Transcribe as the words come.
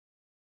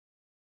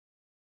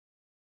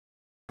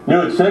New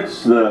at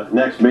 6, the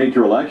next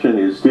major election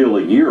is still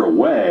a year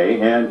away,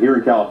 and here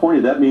in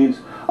California that means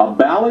a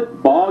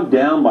ballot bogged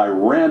down by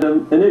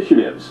random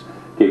initiatives.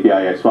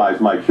 KPIX5's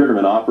Mike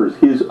Sugarman offers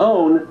his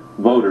own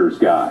voter's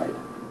guide.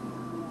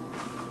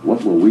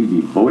 What will we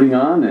be voting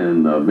on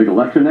in the big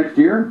election next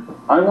year?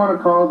 I want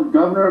to call the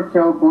governor of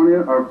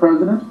California our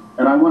president,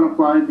 and I want to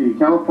fly the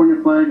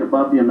California flag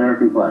above the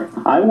American flag.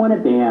 I want to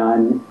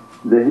ban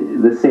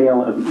the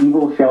sale of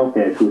evil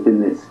shellfish within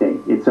this state.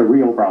 It's a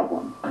real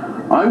problem.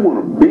 I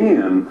want to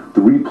ban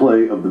the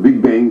replay of The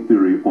Big Bang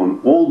Theory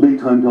on all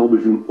daytime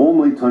television, all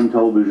nighttime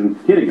television.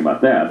 Kidding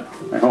about that,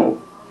 I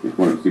hope. It's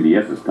one of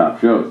CBS's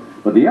top shows.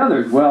 But the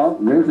others, well,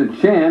 there's a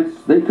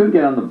chance they could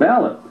get on the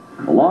ballot,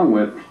 along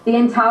with the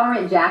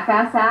Intolerant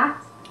Jackass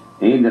Act,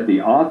 aimed at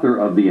the author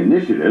of the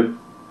initiative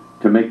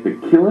to make the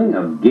killing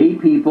of gay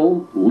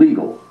people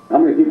legal. How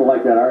many people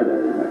like that are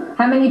there?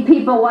 How many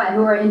people, what,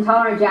 who are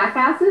intolerant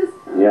jackasses?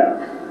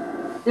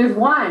 Yeah. There's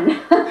one.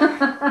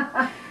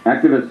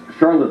 Activist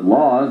Charlotte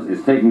Laws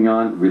is taking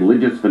on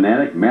religious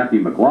fanatic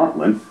Matthew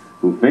McLaughlin,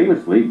 who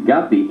famously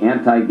got the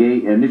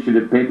anti-gay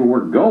initiative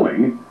paperwork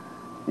going,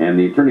 and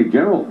the Attorney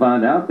General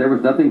found out there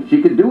was nothing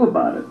she could do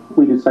about it.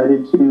 We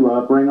decided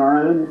to bring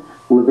our own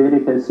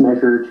Leviticus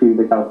measure to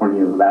the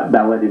California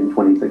ballot in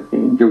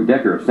 2016. Joe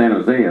Decker of San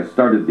Jose has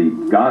started the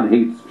God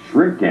Hates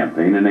Shrimp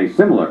campaign in a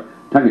similar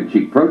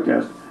tongue-in-cheek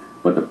protest,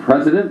 but the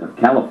president of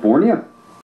California